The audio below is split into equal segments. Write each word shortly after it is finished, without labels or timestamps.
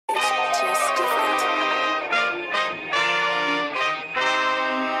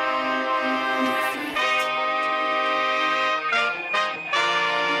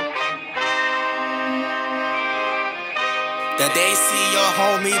they see your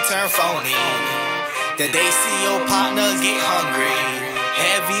homie turn phony, that they see your partner get hungry.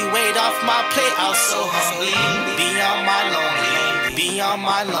 Heavy weight off my plate, I was so hungry. Beyond my lonely, beyond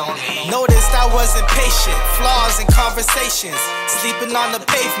my lonely. Noticed I wasn't patient, flaws in conversations. Sleeping on the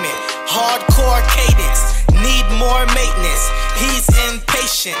pavement, hardcore cadence. Need more maintenance, he's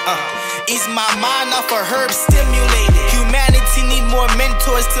impatient. Ease my mind off a herb stimulated. Humanity need more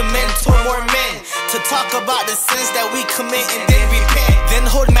mentors to mentor more men, to talk about the sins that we commit and then repent. Then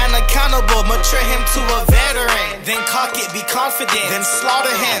hold man accountable, mature him to a veteran. Then cock it, be confident, then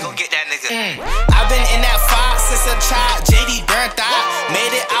slaughter him. Go get that nigga. I've been in that fight since a child. JD burnt out,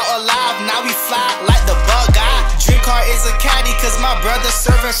 made it out alive. Now we fly like the bug guy. Drink car is a caddy, cause my brother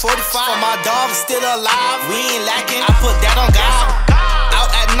serving 45. For my dog still alive, we ain't lacking, I put that on God.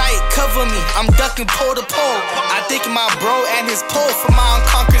 Out at night, cover me, I'm ducking pole to pole. I think my bro and his pole for my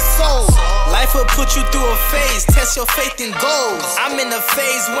unconquered soul. Life will put you through a phase, test your faith in goals. I'm in a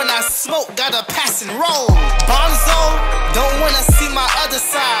phase when I smoke, got a pass and roll. Bonzoe, don't wanna see my other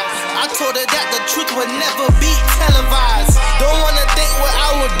side. I told her that the truth would never be televised. Don't wanna think what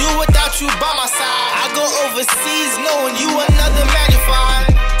I would do without you by my side. I go overseas knowing you another man you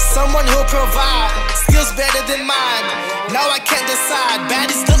find. Someone who'll provide, skills better than mine. Now I can't decide,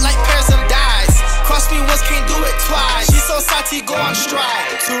 baddies look like pairs of dice. Cross me once, can't do it twice. She's so salty, go on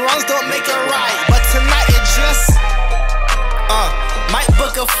strike. 2 wrongs don't make a right, but tonight it just might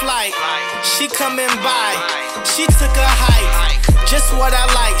book a flight. She coming by, she took a hike. Just what I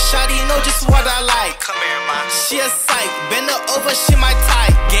like, shawty know just what I like. Come here, man. She a sight, bend her over, she my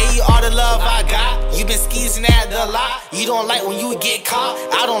type. Gave you all the love I got, you been skeezing at the lot. You don't like when you get caught,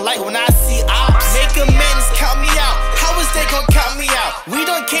 I don't like when I see ops. Make amends, count me out, how is they gon' count me out? We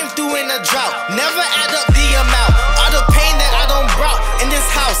done came through in a drought, never add up the amount. All the pain that I done brought in this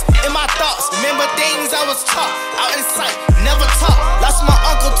house, in my thoughts. Remember things I was taught, out in sight, never taught. Lost my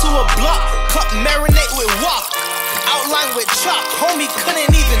uncle to a block, cut marinate with walk. Outline with chalk, homie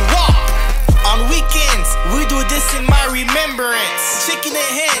couldn't even walk. On weekends, we do this in my remembrance. Chicken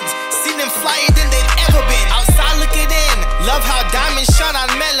and hens, seen them flyer than they've ever been. Outside looking in, love how diamonds shine on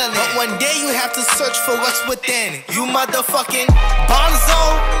melanin. But one day you have to search for what's within. You motherfucking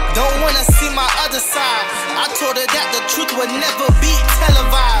Bonzoe, don't wanna see my other side. I told her that the truth would never be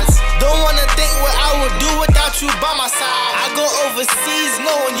televised. Don't wanna think what I would do without you by my side. I go overseas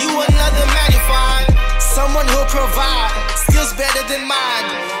knowing you another man you find. Someone who'll provide, skills better than mine.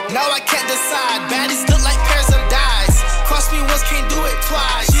 Now I can't decide, baddies look like pairs of dice. Cross me once, can't do it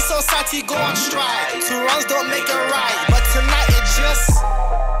twice. She's so salty, go on strike. 2 wrongs don't make a right, but tonight it just